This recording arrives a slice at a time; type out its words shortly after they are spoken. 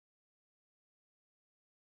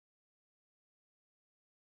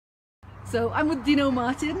So I'm with Dino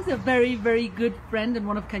Martins, a very, very good friend and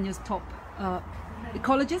one of Kenya's top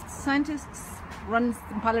ecologists, scientists, runs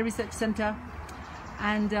the Mpala Research Center,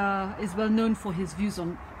 and is well known for his views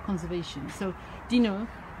on conservation. So Dino,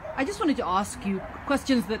 I just wanted to ask you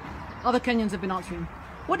questions that other Kenyans have been answering.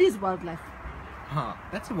 What is wildlife?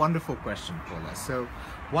 That's a wonderful question, Paula. So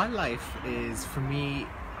wildlife is, for me,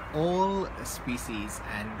 all species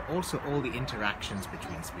and also all the interactions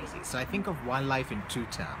between species. So I think of wildlife in two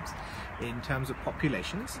terms. In terms of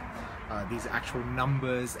populations, these actual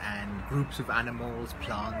numbers and groups of animals,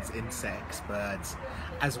 plants, insects, birds,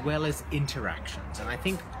 as well as interactions. And I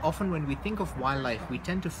think often when we think of wildlife, we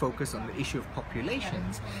tend to focus on the issue of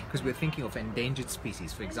populations because we're thinking of endangered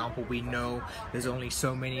species. For example, we know there's only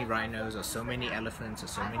so many rhinos or so many elephants or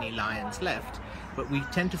so many lions left, but we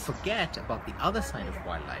tend to forget about the other side of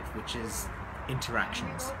wildlife, which is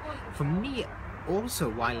interactions. For me, also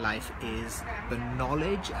wildlife is the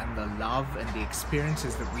knowledge and the love and the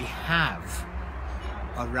experiences that we have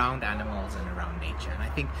around animals and around nature. And I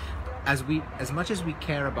think as much as we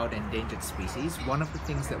care about endangered species, one of the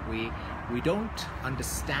things that we don't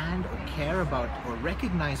understand or care about or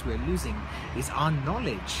recognize we're losing is our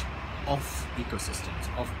knowledge of ecosystems,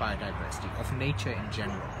 of biodiversity, of nature in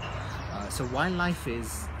general. So wildlife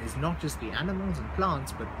is not just the animals and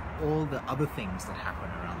plants, but all the other things that happen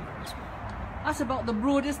around them as well. That's about the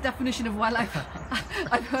broadest definition of wildlife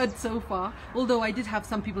I've heard so far. Although I did have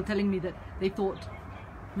some people telling me that they thought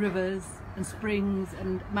rivers and springs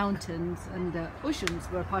and mountains and oceans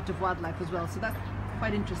were a part of wildlife as well. So that's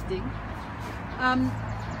quite interesting.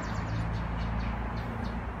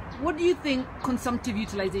 What do you think consumptive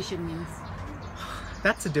utilization means?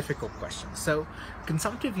 That's a difficult question. So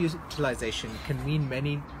consumptive utilization can mean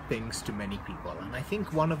many things to many people. And I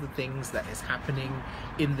think one of the things that is happening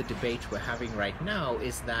in the debate we're having right now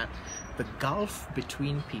is that the gulf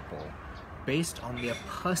between people, based on their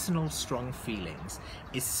personal strong feelings,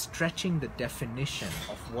 is stretching the definition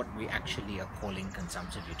of what we actually are calling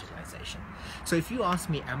consumptive utilization. So if you ask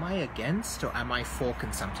me, am I against or am I for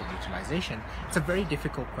consumptive utilization? It's a very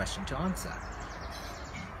difficult question to answer.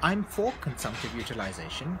 I'm for consumptive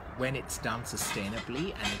utilization when it's done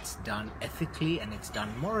sustainably and it's done ethically and it's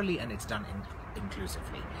done morally and it's done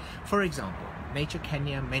inclusively. For example, Nature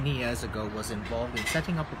Kenya many years ago was involved in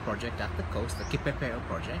setting up a project at the coast, the Kipepeo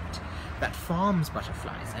project, that farms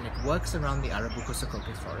butterflies, and it works around the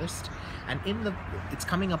Arabuko-Sokoke forest, and it's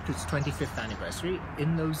coming up to its 25th anniversary.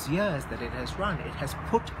 In those years that it has run, it has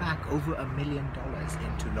put back over $1 million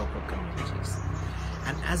into local communities.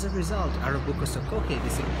 And as a result, Arabuko-Sokoke,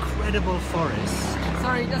 this incredible forest...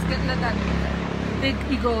 Sorry, just let that big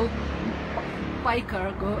ego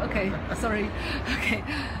biker go. Okay, sorry. Okay,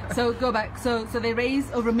 so go back. So they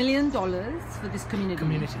raise over $1 million for this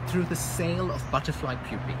community. Through the sale of butterfly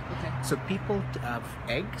pupae. Okay. So people have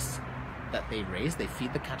eggs that they raise, they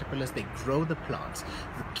feed the caterpillars, they grow the plants.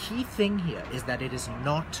 The key thing here is that it is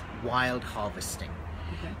not wild harvesting.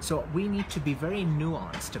 Okay. So we need to be very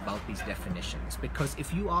nuanced about these definitions, because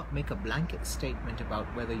if you make a blanket statement about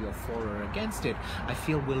whether you're for or against it, I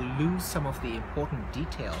feel we'll lose some of the important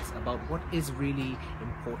details about what is really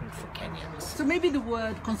important for Kenyans. So maybe the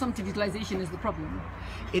word consumptive utilization is the problem.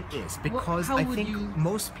 It is, because I think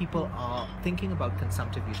most people are thinking about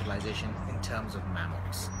consumptive utilization in terms of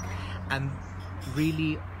mammals, and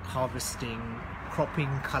really harvesting, cropping,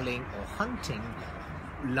 culling or hunting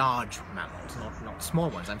large mammals, not small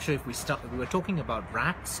ones. I'm sure if we were talking about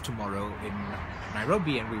rats tomorrow in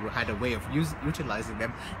Nairobi and we had a way of utilizing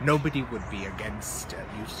them, nobody would be against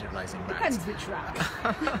utilizing rats. Depends which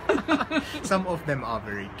rat. Some of them are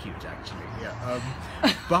very cute, actually. Yeah.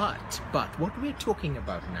 But what we're talking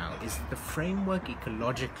about now is the framework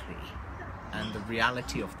ecologically and the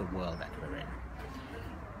reality of the world that we're in.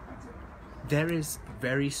 There is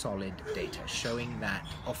very solid data showing that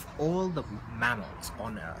of all the mammals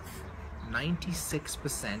on Earth,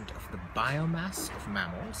 96% of the biomass of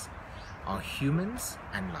mammals are humans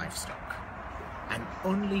and livestock, and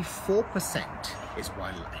only 4% is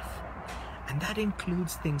wildlife. And that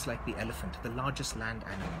includes things like the elephant, the largest land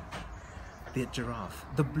animal, the giraffe,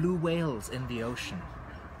 the blue whales in the ocean,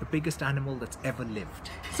 the biggest animal that's ever lived.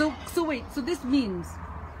 So wait, so this means,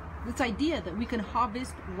 this idea that we can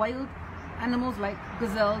harvest wild animals like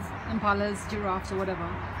gazelles, impalas, giraffes or whatever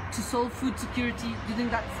to solve food security, do you think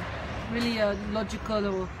that's really a logical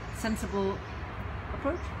or sensible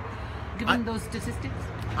approach, given those statistics?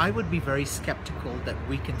 I would be very skeptical that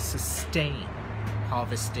we can sustain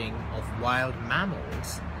harvesting of wild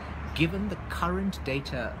mammals given the current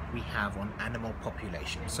data we have on animal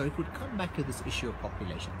population. So it would come back to this issue of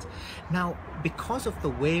populations. Now, because of the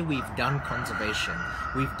way we've done conservation,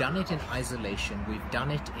 we've done it in isolation, we've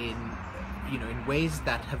done it in ways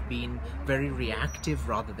that have been very reactive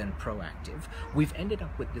rather than proactive, we've ended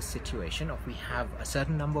up with this situation of we have a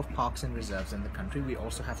certain number of parks and reserves in the country. We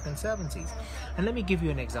also have conservancies. And let me give you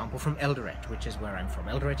an example from Eldoret, which is where I'm from.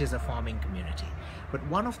 Eldoret is a farming community, but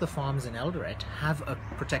one of the farms in Eldoret have a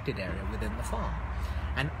protected area within the farm.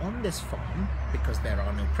 And on this farm, because there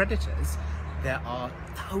are no predators, there are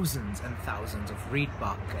thousands and thousands of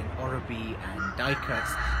reedbuck and oribi and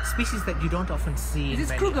duikers, species that you don't often see in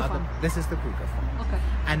many other... Farm? This is the Kruger farm. Okay.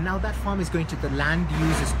 And now that farm is going to, the land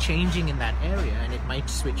use is changing in that area, and it might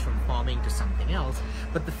switch from farming to something else.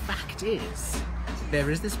 But the fact is,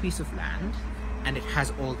 there is this piece of land, and it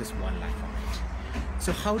has all this wildlife on it.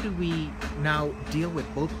 So how do we now deal with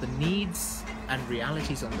both the needs and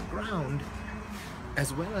realities on the ground,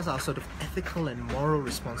 as well as our sort of ethical and moral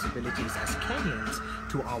responsibilities as Kenyans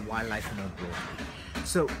to our wildlife more broadly?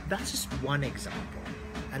 So that's just one example.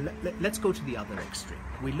 And let's go to the other extreme.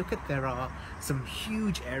 We look at, there are some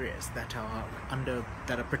huge areas that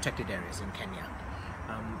are protected areas in Kenya,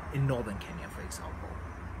 in northern Kenya, for example.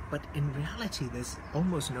 But in reality, there's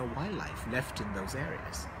almost no wildlife left in those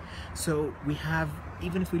areas. So we have,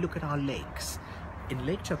 even if we look at our lakes, in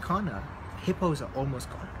Lake Turkana, hippos are almost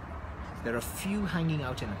gone. There are a few hanging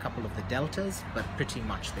out in a couple of the deltas, but pretty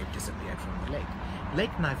much they've disappeared from the lake.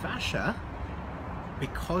 Lake Naivasha,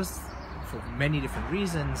 because for many different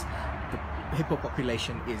reasons, the hippo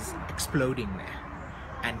population is exploding there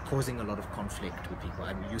and causing a lot of conflict with people.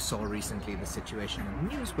 I mean, you saw recently the situation in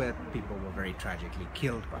the news where people were very tragically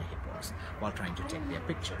killed by hippos while trying to take their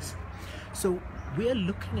pictures. So we're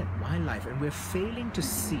looking at wildlife and we're failing to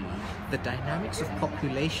see the dynamics of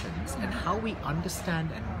populations and how we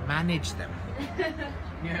understand and manage them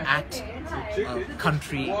at a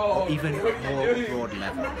country or even a more broad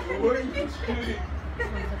level.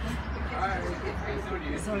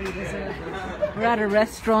 Sorry, we're at a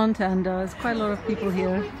restaurant and there's quite a lot of people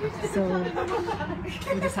here, so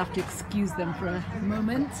we just have to excuse them for a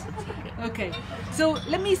moment. Okay, so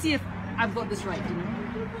let me see if I've got this right.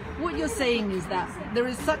 What you're saying is that there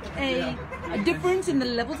is such a difference in the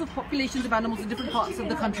levels of populations of animals in different parts of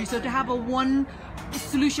the country, so to have a one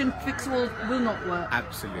solution fix all will not work.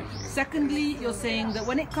 Absolutely. Secondly, you're saying that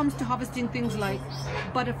when it comes to harvesting things like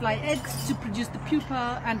butterfly eggs to produce the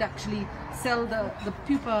pupa and actually sell the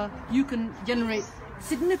pupa, you can generate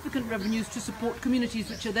significant revenues to support communities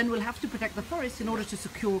which then will have to protect the forest in order to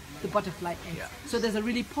secure the butterfly eggs. Yeah. So there's a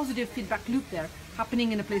really positive feedback loop there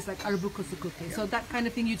happening in a place like Arabuko Sokoke. Yeah. So that kind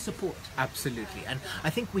of thing you'd support. Absolutely. And I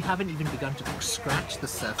think we haven't even begun to scratch the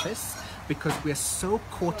surface, because we're so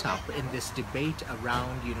caught up in this debate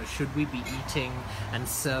around, should we be eating and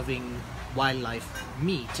serving wildlife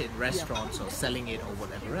meat in restaurants or selling it or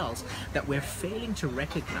whatever else, that we're failing to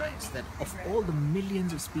recognize that of all the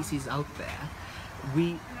millions of species out there,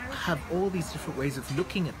 we have all these different ways of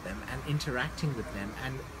looking at them and interacting with them,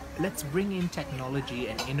 and let's bring in technology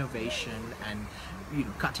and innovation and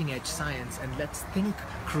cutting edge science, and let's think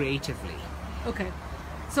creatively. Okay,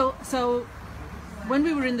 so when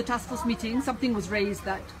we were in the task force meeting, something was raised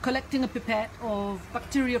that collecting a pipette of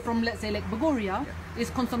bacteria from, let's say, Lake Bogoria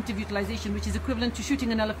is consumptive utilization, which is equivalent to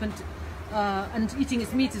shooting an elephant and eating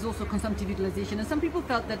its meat is also consumptive utilization. And some people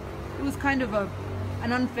felt that it was kind of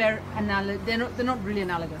an unfair analogy. They're not really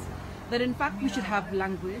analogous. That in fact we should have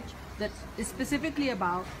language that is specifically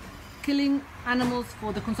about killing animals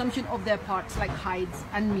for the consumption of their parts, like hides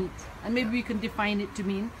and meat. And maybe we can define it to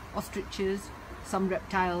mean ostriches, some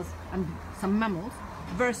reptiles and some mammals,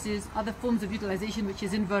 versus other forms of utilization, which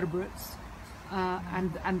is invertebrates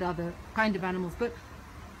and other kind of animals. But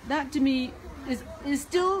that to me is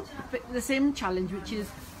still the same challenge, which is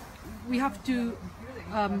we have to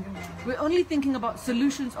we're only thinking about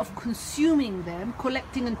solutions of consuming them,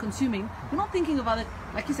 collecting and consuming. We're not thinking about it,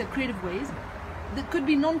 like you said, creative ways that could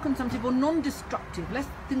be non-consumptive or non-destructive. Let's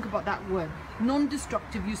think about that word,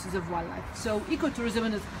 non-destructive uses of wildlife. So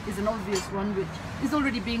ecotourism is an obvious one, which is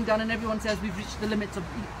already being done, and everyone says we've reached the limits of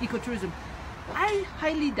ecotourism. I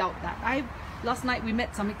highly doubt that. Last night we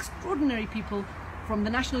met some extraordinary people from the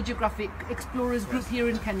National Geographic Explorers Group here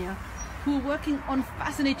in Kenya, who are working on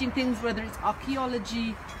fascinating things, whether it's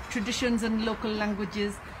archaeology, traditions and local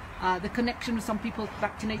languages, the connection with some people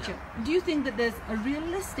back to nature. Do you think that there's a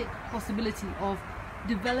realistic possibility of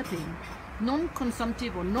developing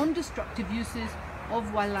non-consumptive or non-destructive uses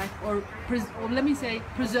of wildlife, or let me say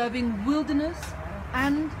preserving wilderness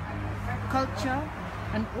and culture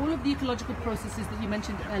and all of the ecological processes that you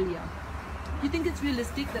mentioned earlier you think it's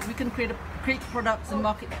realistic that we can create products and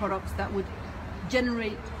market products that would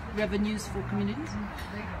generate revenues for communities?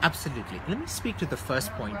 Absolutely. Let me speak to the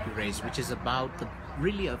first point you raised, which is about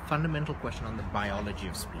really a fundamental question on the biology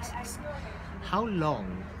of species. How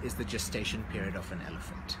long is the gestation period of an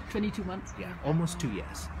elephant? 22 months. Yeah, almost 2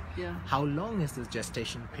 years. Yeah. How long is the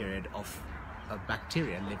gestation period of a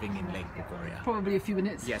bacteria living in Lake Victoria? Probably a few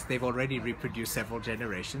minutes. Yes, they've already reproduced several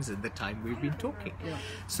generations in the time we've been talking. Yeah.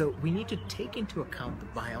 So we need to take into account the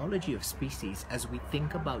biology of species as we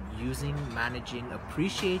think about using, managing,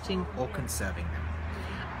 appreciating, or conserving them.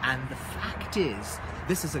 And the fact is,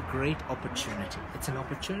 this is a great opportunity. It's an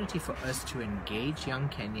opportunity for us to engage young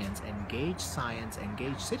Kenyans, engage science,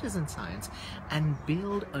 engage citizen science, and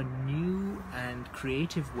build a new and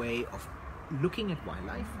creative way of looking at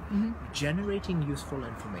wildlife, generating useful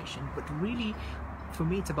information, but really, for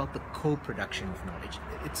me, it's about the co-production of knowledge.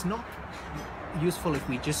 It's not useful if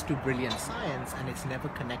we just do brilliant science and it's never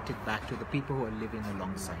connected back to the people who are living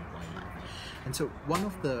alongside wildlife. And so one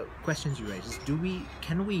of the questions you raise is,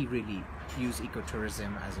 can we really use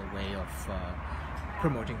ecotourism as a way of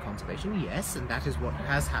promoting conservation? Yes, and that is what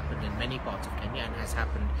has happened in many parts of Kenya and has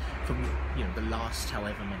happened from the last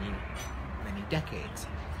however many decades.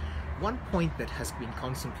 One point that has been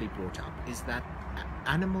constantly brought up is that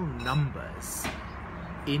animal numbers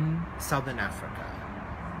in southern Africa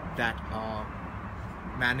that are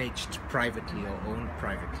managed privately or owned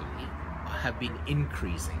privately have been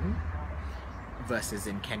increasing versus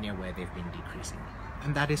in Kenya where they've been decreasing.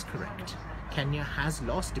 And that is correct. Kenya has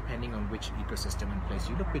lost, depending on which ecosystem and place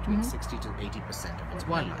you look, between 60 to 80% of its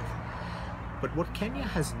wildlife. But what Kenya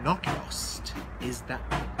has not lost is that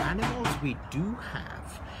the animals we do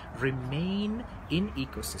have remain in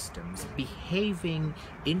ecosystems, behaving,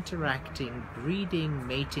 interacting, breeding,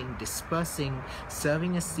 mating, dispersing,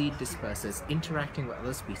 serving as seed dispersers, interacting with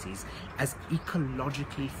other species as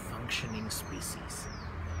ecologically functioning species.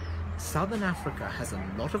 Southern Africa has a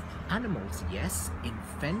lot of animals, yes, in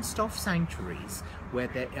fenced-off sanctuaries where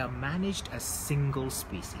they are managed as single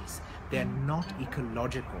species. They're not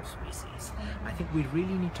ecological species. I think we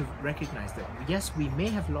really need to recognize that, yes, we may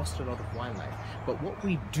have lost a lot of wildlife, but what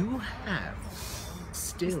we do have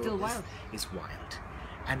still is wild.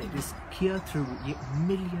 And it is here through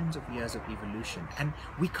millions of years of evolution, and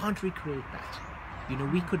we can't recreate that.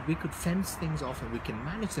 We could fence things off and we can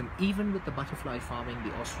manage them, even with the butterfly farming,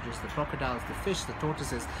 the ostriches, the crocodiles, the fish, the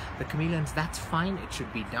tortoises, the chameleons. That's fine. It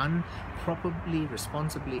should be done properly,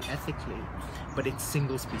 responsibly, ethically, but it's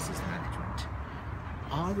single species management.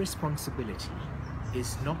 Our responsibility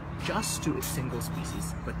is not just to its single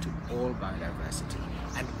species, but to all biodiversity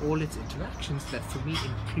and all its interactions. That for me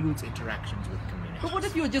includes interactions with communities. But what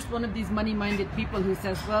if you're just one of these money-minded people who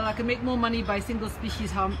says, well, I can make more money by single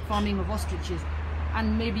species farming of ostriches,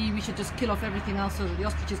 and maybe we should just kill off everything else so that the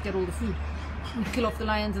ostriches get all the food, and kill off the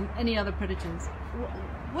lions and any other predators?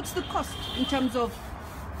 What's the cost in terms of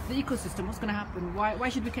the ecosystem? What's going to happen? Why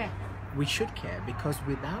should we care? We should care because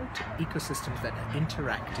without ecosystems that are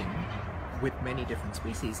interacting with many different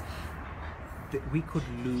species, we could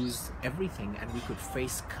lose everything and we could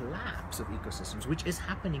face collapse of ecosystems, which is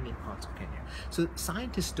happening in parts of Kenya. So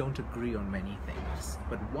scientists don't agree on many things,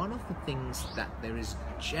 but one of the things that there is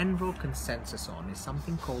general consensus on is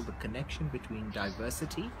something called the connection between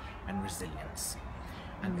diversity and resilience.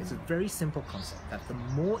 And it's a very simple concept that the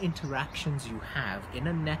more interactions you have in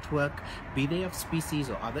a network, be they of species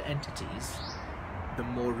or other entities, the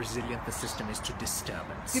more resilient the system is to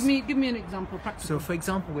disturbance. Give me an example, practical. So, for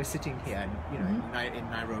example, we're sitting here, and in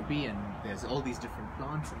Nairobi, and there's all these different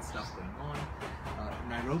plants and stuff going on.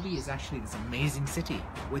 Nairobi is actually this amazing city,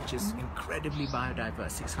 which is incredibly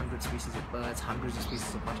biodiverse. 600 species of birds, hundreds of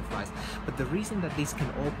species of butterflies. But the reason that these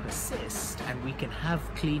can all persist and we can have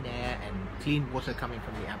clean air and clean water coming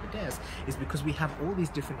from the Aberdares is because we have all these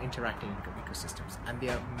different interacting ecosystems, and they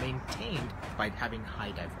are maintained by having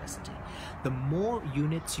high diversity. The more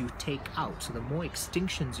units you take out, so the more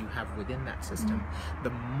extinctions you have within that system, the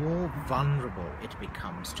more vulnerable it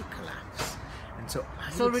becomes to collapse. And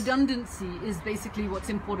so redundancy is basically what's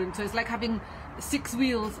important. So it's like having 6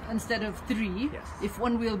 wheels instead of 3. Yes. If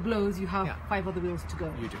one wheel blows, you have 5 other wheels to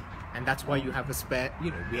go. You do. And that's why you have a spare,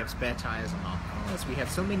 we have spare tires on our cars. We have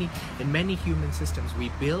so many, in many human systems, we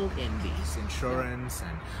build in these insurance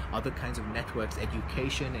and other kinds of networks,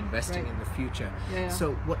 education, investing in the future.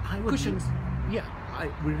 So what I would Cushions.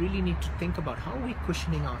 We really need to think about how are we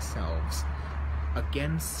cushioning ourselves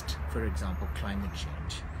against, for example, climate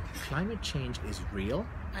change. Climate change is real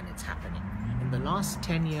and it's happening. In the last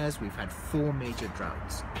 10 years, we've had 4 major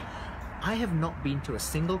droughts. I have not been to a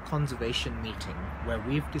single conservation meeting where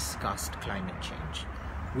we've discussed climate change.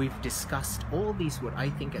 we've discussed all these, what I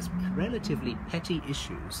think as relatively petty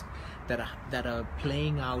issues that are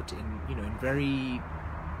playing out in very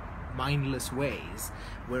mindless ways,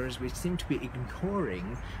 whereas we seem to be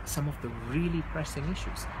ignoring some of the really pressing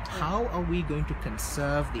issues. How are we going to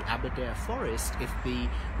conserve the Aberdare forest if the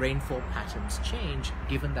rainfall patterns change,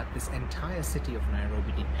 given that this entire city of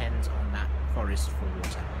Nairobi depends on that forest for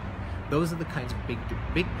water? Those are the kinds of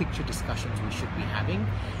big picture discussions we should be having,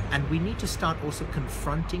 and we need to start also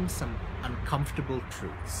confronting some uncomfortable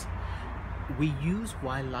truths. We use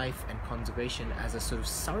wildlife and conservation as a sort of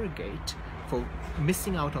surrogate for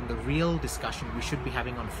missing out on the real discussion we should be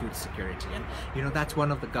having on food security. And that's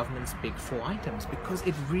one of the government's big 4 items, because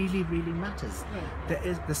it really, really matters. There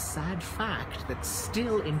is the sad fact that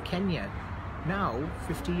still in Kenya now,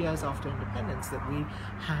 50 years after independence, that we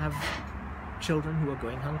have children who are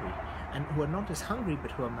going hungry, and who are not just hungry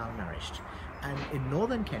but who are malnourished. And in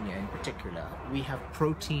northern Kenya in particular, we have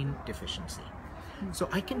protein deficiency. So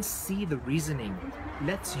I can see the reasoning.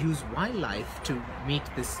 Let's use wildlife to meet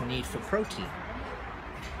this need for protein.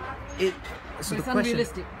 So the question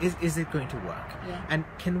is it going to work? Yeah. And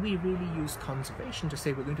can we really use conservation to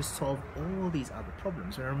say we're going to solve all these other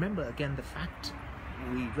problems? And remember again the fact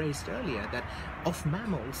we raised earlier that of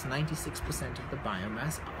mammals, 96% of the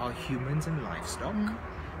biomass are humans and livestock,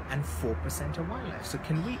 and 4% are wildlife. So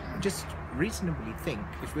can we just reasonably think,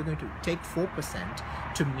 if we're going to take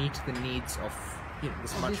 4% to meet the needs of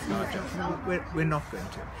this much larger, we're not going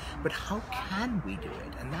to. But how can we do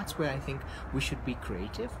it? And that's where I think we should be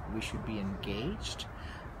creative, we should be engaged,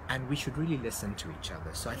 and we should really listen to each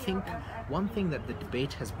other. So I think one thing that the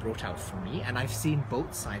debate has brought out for me, and I've seen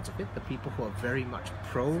both sides of it, the people who are very much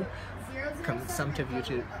pro consumptive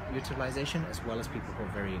utilization, as well as people who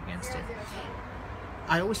are very against it.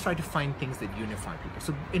 I always try to find things that unify people.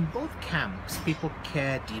 So in both camps, people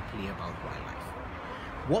care deeply about wildlife.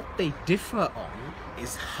 What they differ on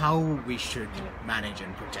is how we should manage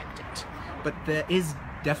and protect it. But there is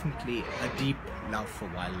definitely a deep love for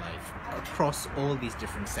wildlife across all these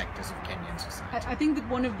different sectors of Kenyan society. I think that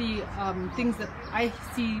one of the things that I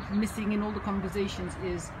see missing in all the conversations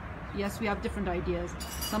is, yes, we have different ideas.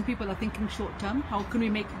 Some people are thinking short term. How can we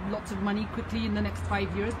make lots of money quickly in the next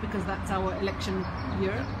 5 years, because that's our election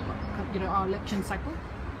year, our election cycle.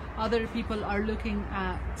 Other people are looking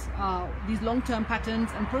at these long-term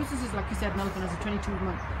patterns and processes. Like you said, an elephant has a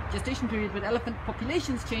 22-month gestation period, but elephant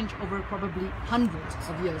populations change over probably hundreds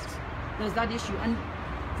of years. There's that issue. And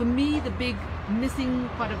for me, the big missing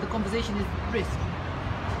part of the conversation is risk.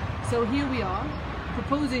 So here we are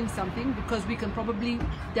proposing something because we can probably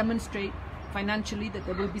demonstrate financially that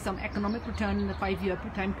there will be some economic return in the 5-year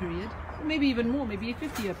time period, maybe even more, maybe a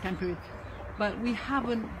 50-year time period. But we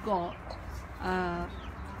haven't got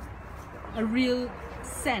a real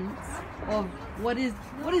sense of what is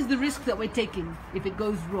the risk that we're taking if it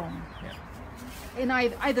goes wrong. Yeah. In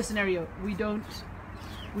either scenario, we don't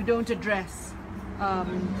address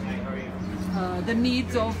the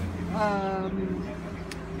needs of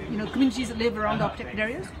communities that live around our protected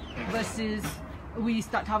areas, versus we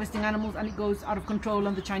start harvesting animals and it goes out of control,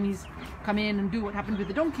 and the Chinese come in and do what happened with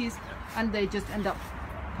the donkeys, and they just end up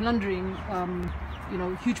plundering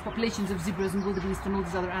huge populations of zebras and wildebeest and all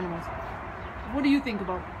these other animals. What do you think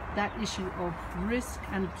about that issue of risk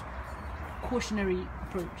and cautionary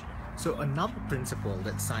approach? So another principle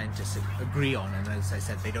that scientists agree on, and as I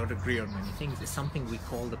said, they don't agree on many things, is something we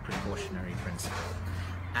call the precautionary principle.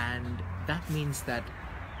 And that means that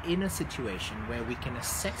in a situation where we can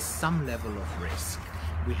assess some level of risk,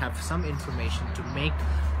 we have some information to make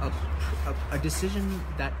a decision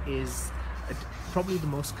that is probably the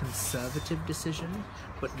most conservative decision,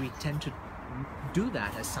 but we tend to do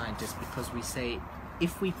that as scientists because we say,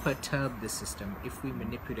 if we perturb the system, if we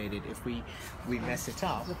manipulate it, if we mess it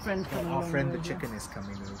up, our friend the chicken is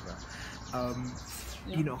coming over.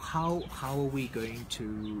 How are we going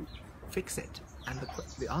to fix it? And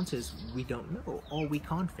the answer is we don't know, or we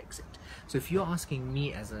can't fix it. So if you're asking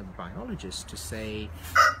me as a biologist to say,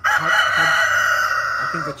 I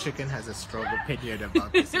think the chicken has a strong opinion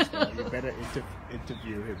about this as well. You better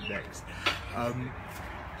interview him next.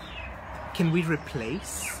 Can we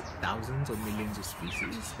replace thousands or millions of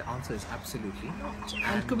species? The answer is absolutely not.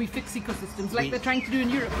 And can we fix ecosystems like they're trying to do in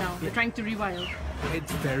Europe now? They're trying to rewild.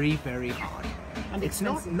 It's very, very hard. And it's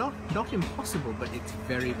not impossible, but it's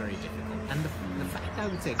very, very difficult. And the fact I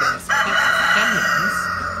would say, again, as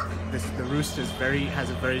Kenyans, the rooster has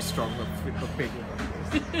a very strong opinion on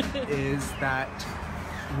this, is that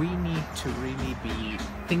we need to really be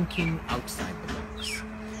thinking outside the box.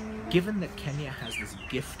 given that Kenya has this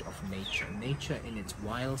gift of nature in its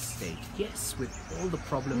wild state, yes, with all the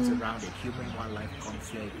problems around it, human-wildlife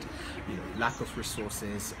conflict, lack of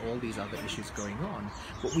resources, all these other issues going on,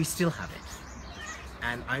 but we still have it.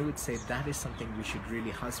 And I would say that is something we should really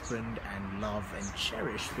husband and love and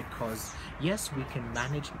cherish, because yes, we can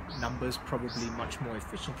manage numbers probably much more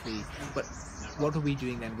efficiently, but what are we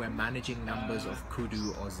doing then? We're managing numbers of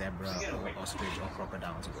kudu or zebra or ostrich or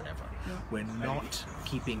crocodiles or whatever. We're not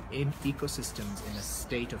keeping in ecosystems in a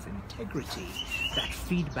state of integrity that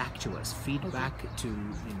feed back to us, feedback to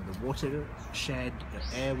the watershed,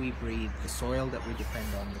 the air we breathe, the soil that we depend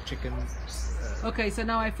on, the chickens. Okay, so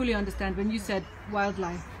now I fully understand. When you said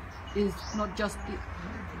wildlife is not just the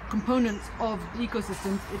components of the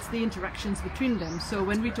ecosystems, it's the interactions between them. So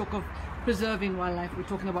when we talk of preserving wildlife, we're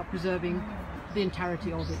talking about preserving the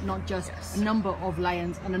entirety of it, not just a number of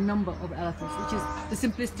lions and a number of elephants, which is the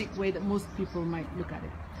simplistic way that most people might look at it.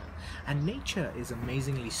 And nature is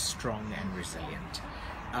amazingly strong and resilient.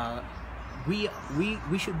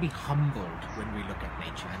 We should be humbled when we look at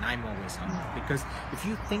nature, and I'm always humbled, because if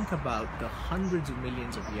you think about the hundreds of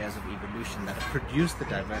millions of years of evolution that have produced the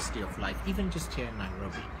diversity of life, even just here in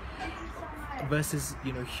Nairobi, versus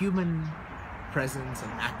human presence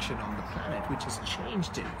and action on the planet, which has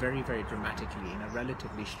changed it very, very dramatically in a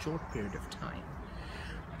relatively short period of time,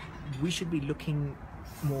 we should be looking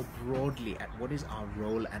more broadly at what is our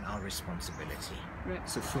role and our responsibility. Right.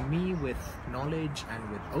 So for me, with knowledge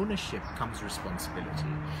and with ownership comes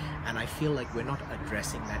responsibility, and I feel like we're not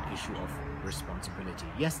addressing that issue of responsibility.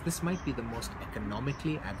 Yes, this might be the most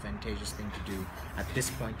economically advantageous thing to do at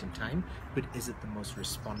this point in time, but is it the most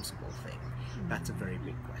responsible thing? That's a very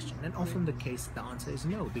big question, and often the answer is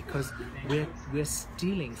no, because we're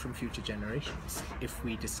stealing from future generations if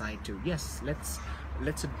we decide to, yes, let's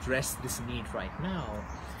address this need right now.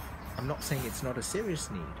 I'm not saying it's not a serious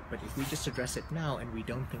need, but if we just address it now and we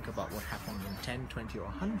don't think about what happened in 10, 20 or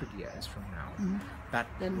 100 years from now, that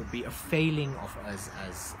would be a failing of us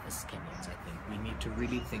as Kenyans. I think we need to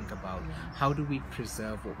really think about how do we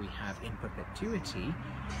preserve what we have in perpetuity.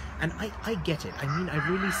 And I get it. I mean, I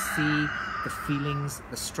really see the feelings,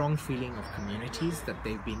 the strong feeling of communities that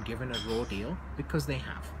they've been given a raw deal, because they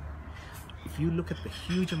have. If you look at the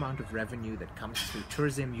huge amount of revenue that comes through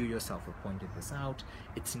tourism, you yourself have pointed this out,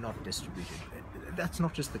 it's not distributed. That's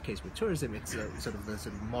not just the case with tourism, it's the sort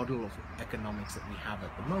of model of economics that we have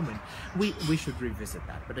at the moment. We should revisit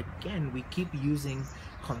that. But again, we keep using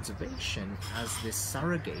conservation as this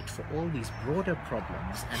surrogate for all these broader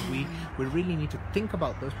problems, and we really need to think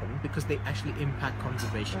about those problems because they actually impact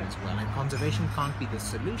conservation as well. And conservation can't be the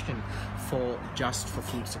solution for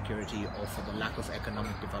food security or for the lack of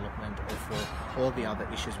economic development or for all the other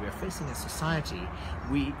issues we are facing as society.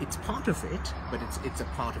 It's part of it, but it's a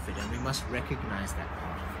part of it, and we must recognize that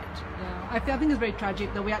part of it. Yeah, I think it's very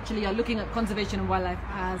tragic that we actually are looking at conservation and wildlife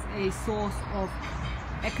as a source of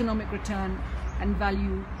economic return and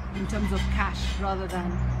value in terms of cash rather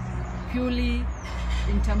than purely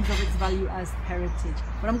in terms of its value as heritage.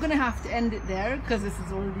 But I'm going to have to end it there because this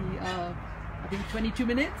is already, I think, 22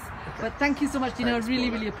 minutes. Okay. But thank you so much, Dino. I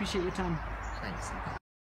really appreciate your time. Thanks.